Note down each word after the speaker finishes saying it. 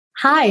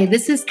Hi,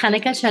 this is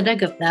Kanika Chadha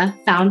Gupta,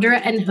 founder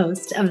and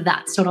host of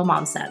That's Total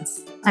Mom Sense.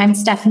 I'm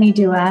Stephanie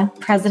Dua,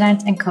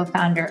 president and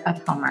co-founder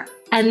of Homer.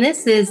 And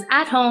this is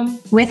At Home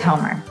with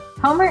Homer.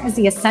 Homer is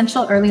the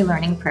essential early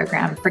learning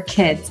program for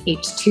kids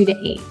aged 2 to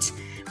 8.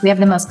 We have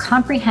the most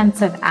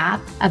comprehensive app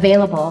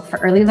available for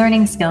early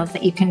learning skills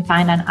that you can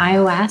find on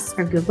iOS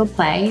or Google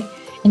Play.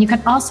 And you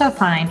can also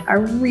find our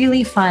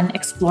really fun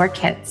Explore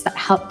kits that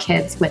help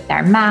kids with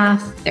their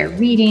math, their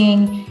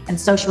reading, and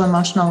social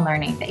emotional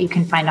learning that you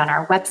can find on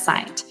our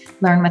website,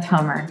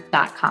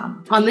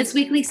 learnwithhomer.com. On this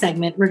weekly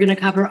segment, we're going to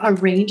cover a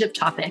range of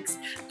topics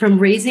from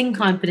raising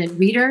confident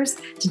readers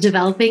to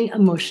developing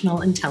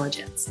emotional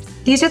intelligence.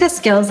 These are the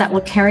skills that will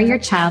carry your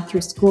child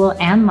through school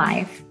and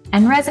life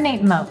and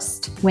resonate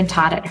most when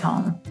taught at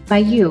home by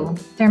you,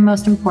 their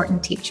most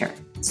important teacher.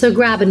 So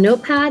grab a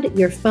notepad,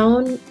 your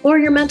phone, or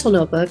your mental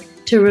notebook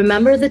to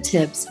remember the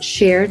tips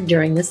shared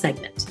during the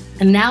segment.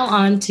 And now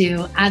on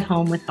to At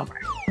Home with Homer.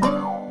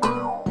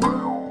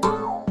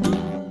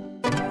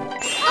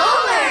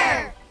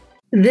 Homer!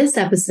 This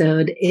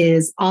episode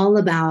is all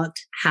about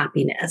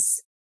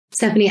happiness.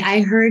 Stephanie,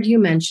 I heard you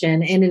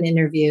mention in an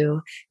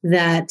interview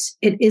that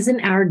it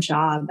isn't our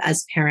job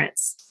as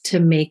parents to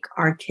make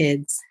our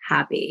kids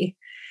happy.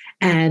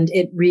 And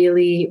it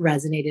really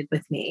resonated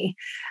with me.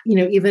 You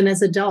know, even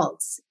as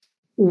adults,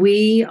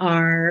 we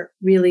are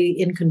really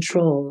in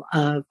control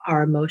of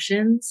our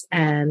emotions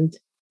and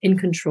in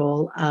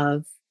control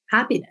of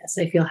happiness.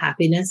 I feel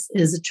happiness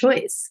is a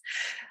choice.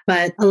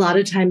 But a lot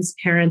of times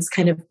parents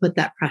kind of put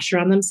that pressure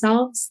on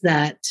themselves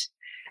that,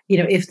 you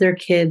know, if their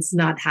kid's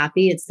not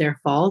happy, it's their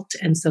fault.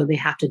 And so they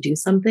have to do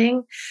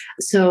something.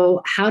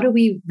 So how do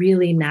we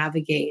really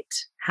navigate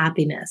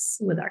happiness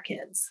with our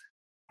kids?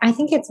 I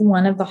think it's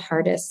one of the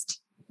hardest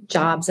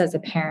jobs as a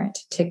parent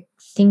to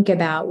think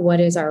about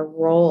what is our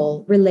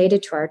role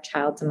related to our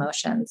child's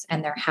emotions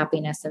and their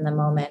happiness in the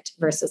moment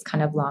versus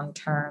kind of long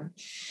term.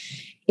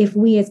 If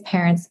we as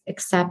parents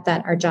accept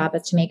that our job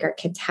is to make our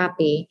kids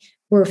happy,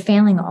 we're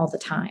failing all the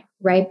time,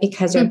 right?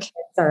 Because our kids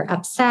are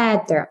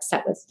upset, they're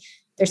upset with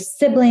their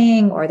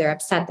sibling, or they're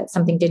upset that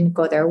something didn't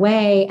go their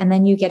way. And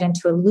then you get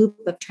into a loop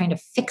of trying to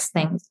fix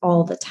things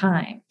all the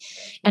time.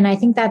 And I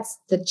think that's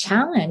the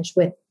challenge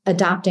with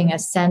adopting a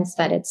sense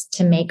that it's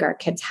to make our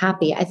kids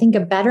happy. I think a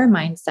better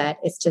mindset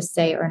is to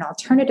say, or an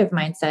alternative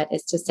mindset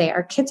is to say,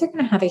 our kids are going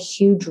to have a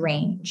huge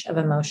range of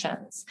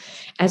emotions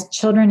as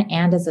children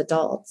and as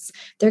adults.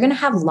 They're going to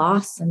have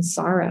loss and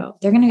sorrow.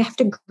 They're going to have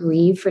to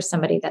grieve for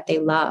somebody that they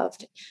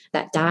loved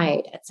that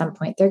died at some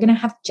point. They're going to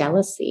have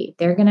jealousy.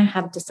 They're going to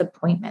have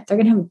disappointment. They're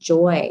going to have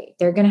joy.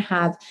 They're going to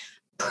have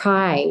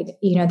pride.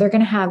 You know, they're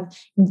going to have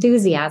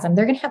enthusiasm.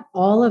 They're going to have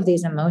all of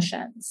these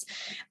emotions.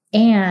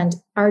 And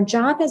our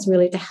job is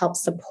really to help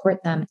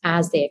support them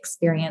as they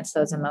experience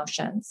those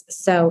emotions.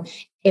 So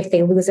if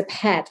they lose a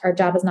pet, our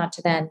job is not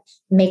to then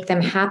make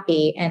them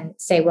happy and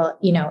say, well,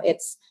 you know,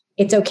 it's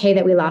okay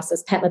that we lost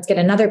this pet. Let's get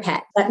another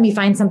pet. Let me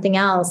find something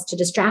else to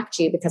distract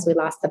you because we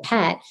lost the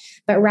pet.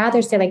 But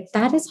rather say like,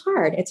 that is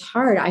hard. It's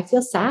hard. I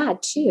feel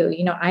sad too.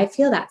 You know, I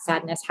feel that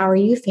sadness. How are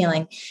you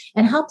feeling?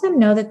 And help them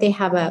know that they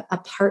have a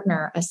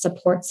partner, a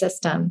support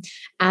system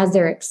as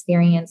they're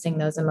experiencing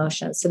those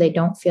emotions so they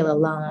don't feel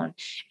alone.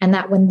 And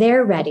that when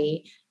they're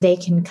ready, they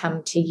can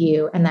come to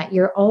you and that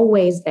you're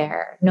always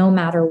there no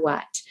matter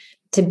what,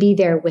 to be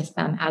there with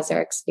them as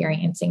they're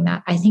experiencing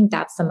that. I think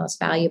that's the most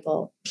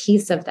valuable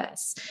piece of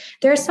this.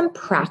 There are some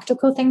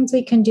practical things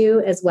we can do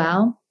as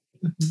well.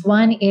 Mm-hmm.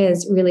 One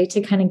is really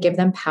to kind of give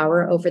them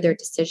power over their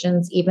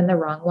decisions, even the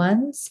wrong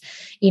ones.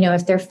 You know,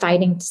 if they're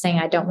fighting saying,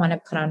 I don't want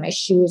to put on my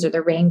shoes or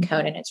the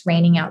raincoat and it's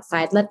raining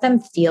outside, let them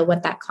feel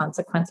what that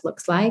consequence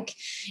looks like.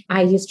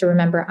 I used to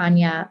remember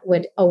Anya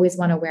would always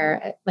want to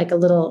wear like a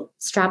little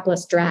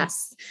strapless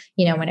dress,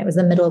 you know, when it was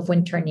the middle of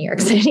winter in New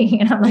York City.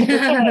 And I'm like,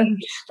 okay,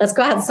 let's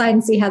go outside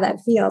and see how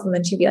that feels. And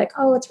then she'd be like,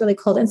 oh, it's really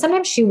cold. And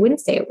sometimes she wouldn't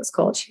say it was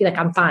cold. She'd be like,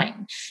 I'm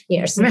fine. You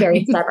know, she's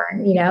very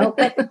stubborn, you know,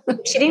 but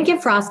she didn't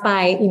get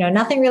frostbite, you know,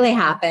 nothing really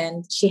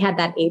happened. She had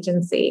that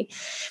agency.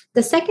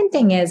 The second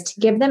thing is to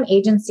give them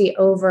agency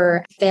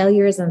over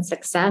failures and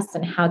success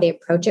and how they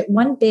approach it.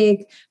 One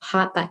big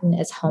hot button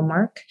is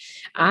homework.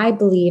 I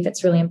believe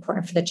it's really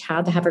important for the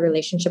child to have a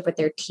relationship with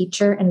their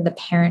teacher and the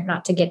parent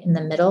not to get in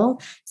the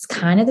middle. It's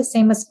kind of the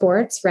same with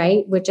sports,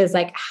 right? Which is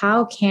like,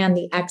 how can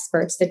the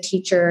experts, the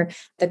teacher,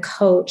 the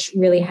coach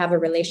really have a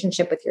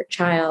relationship with your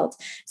child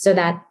so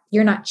that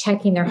you're not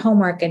checking their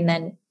homework and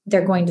then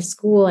they're going to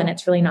school and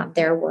it's really not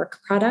their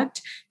work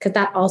product, because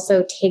that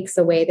also takes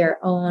away their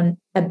own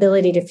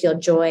ability to feel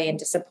joy and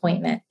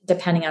disappointment,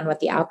 depending on what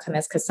the outcome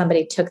is, because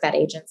somebody took that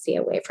agency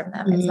away from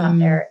them. It's not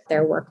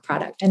their work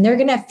product and they're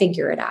going to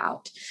figure it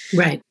out.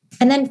 Right.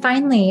 And then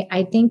finally,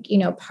 I think, you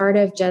know, part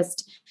of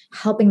just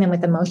helping them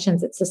with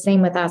emotions. It's the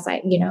same with us.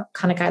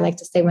 Kanika, I like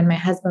to say when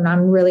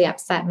I'm really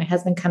upset, my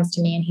husband comes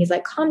to me and he's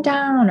like, calm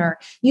down, or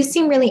you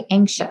seem really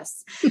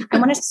anxious. I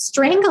want to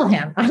strangle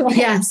him. I'm like,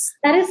 yes,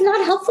 that is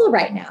not helpful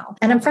right now.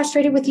 And I'm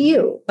frustrated with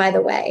you, by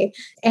the way.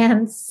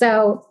 And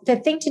so the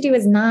thing to do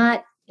is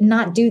not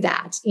not do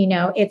that.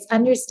 It's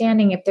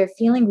understanding if they're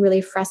feeling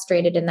really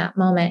frustrated in that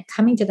moment,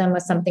 coming to them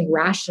with something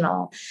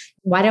rational.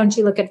 Why don't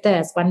you look at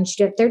this? Why don't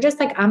you do it? They're just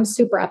like, I'm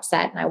super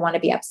upset and I want to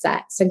be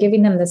upset. So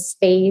giving them the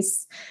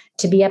space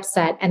to be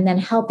upset and then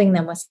helping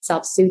them with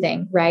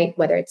self-soothing, right?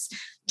 Whether it's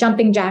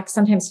jumping jacks,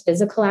 sometimes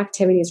physical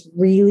activity is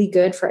really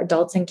good for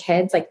adults and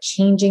kids, like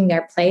changing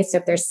their place. So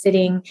if they're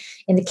sitting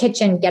in the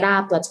kitchen, get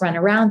up, let's run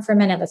around for a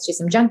minute. Let's do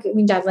some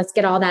jumping jacks. Let's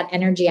get all that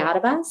energy out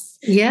of us.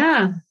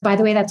 Yeah. By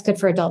the way, that's good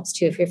for adults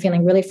too. If you're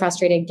feeling really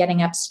frustrated,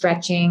 getting up,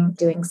 stretching,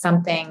 doing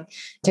something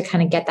to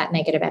kind of get that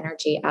negative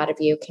energy out of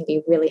you can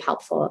be really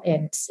helpful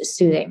in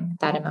soothing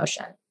that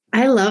emotion.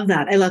 I love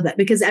that. I love that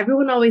because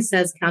everyone always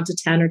says count to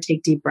 10 or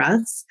take deep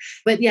breaths.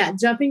 But yeah,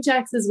 jumping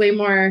jacks is way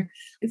more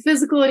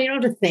physical and you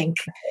don't have to think.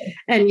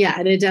 And yeah,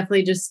 and it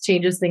definitely just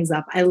changes things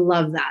up. I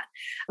love that.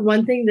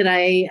 One thing that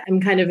I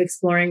am kind of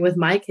exploring with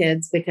my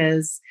kids,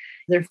 because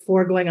they're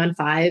 4 going on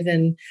 5,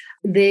 and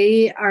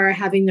they are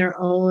having their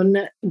own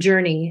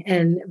journey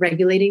and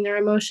regulating their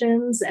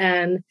emotions.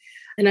 And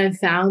I've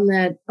found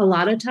that a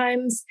lot of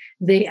times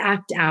they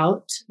act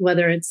out,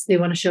 whether it's they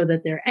want to show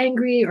that they're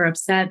angry or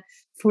upset,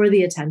 for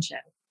the attention.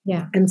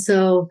 Yeah. And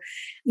so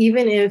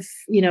even if,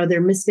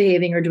 they're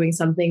misbehaving or doing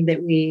something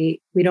that we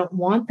don't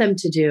want them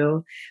to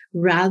do,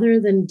 rather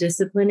than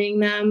disciplining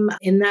them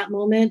in that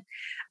moment,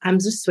 I'm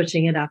just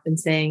switching it up and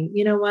saying,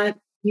 you know what,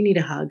 you need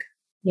a hug.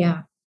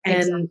 Yeah. And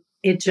exactly.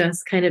 It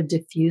just kind of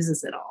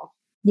diffuses it all.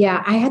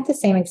 Yeah, I had the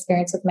same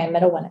experience with my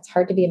middle one. It's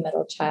hard to be a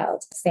middle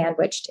child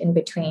sandwiched in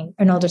between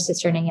an older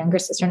sister and a younger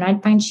sister. And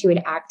I'd find she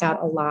would act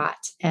out a lot.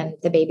 And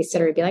the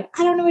babysitter would be like,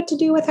 I don't know what to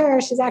do with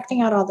her. She's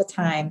acting out all the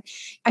time.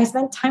 I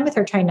spent time with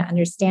her trying to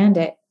understand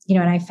it, and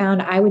I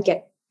found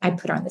I'd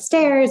put her on the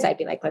stairs. I'd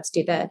be like, let's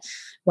do the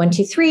 1,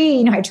 2,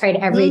 3. I tried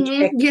every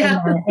trick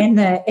in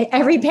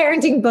every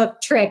parenting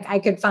book trick I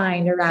could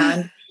find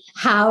around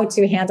how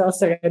to handle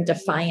sort of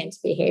defiant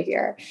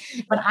behavior.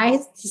 But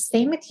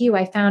same with you,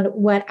 I found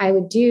what I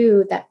would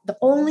do, that the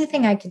only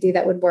thing I could do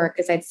that would work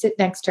is I'd sit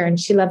next to her, and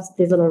she loves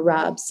these little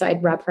rubs. So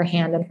I'd rub her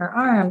hand and her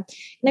arm,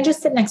 and I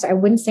just sit next to her. I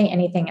wouldn't say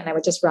anything, and I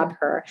would just rub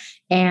her,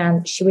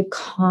 and she would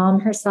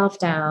calm herself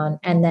down,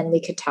 and then we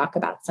could talk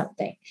about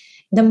something.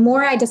 The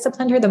more I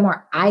disciplined her, the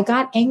more I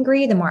got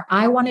angry, the more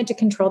I wanted to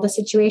control the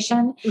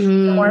situation,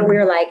 the more we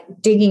were like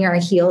digging our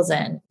heels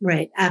in.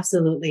 Right.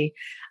 Absolutely.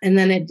 And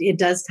then it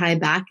does tie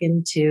back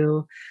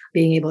into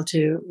being able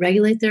to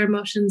regulate their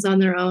emotions on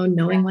their own,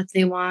 knowing what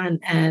they want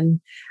and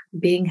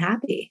being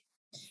happy.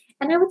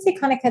 And I would say,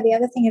 Kanika, the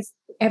other thing is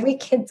every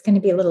kid's going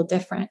to be a little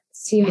different.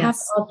 So you have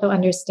to also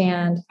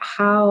understand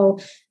how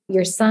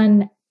your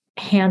son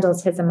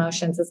handles his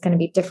emotions is going to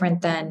be different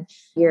than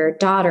your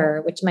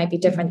daughter, which might be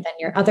different than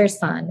your other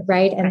son,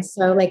 right? And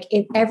so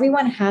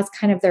everyone has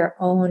kind of their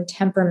own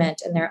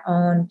temperament and their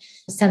own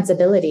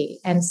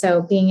sensibility. And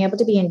so being able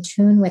to be in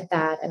tune with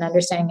that and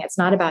understanding it's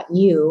not about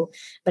you,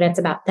 but it's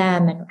about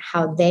them and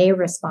how they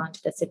respond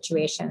to the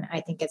situation,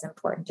 I think is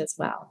important as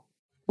well.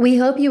 We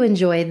hope you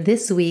enjoyed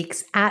this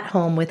week's At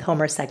Home with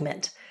Homer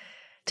segment.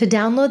 To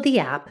download the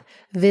app,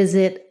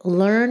 visit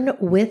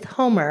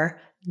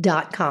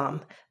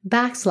learnwithhomer.com/momsense,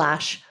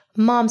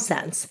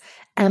 MOMSENSE,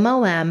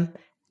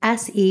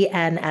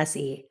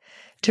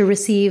 to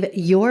receive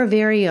your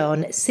very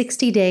own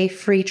 60-day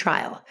free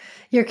trial.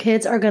 Your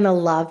kids are going to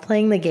love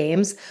playing the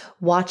games,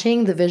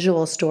 watching the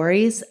visual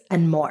stories,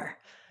 and more.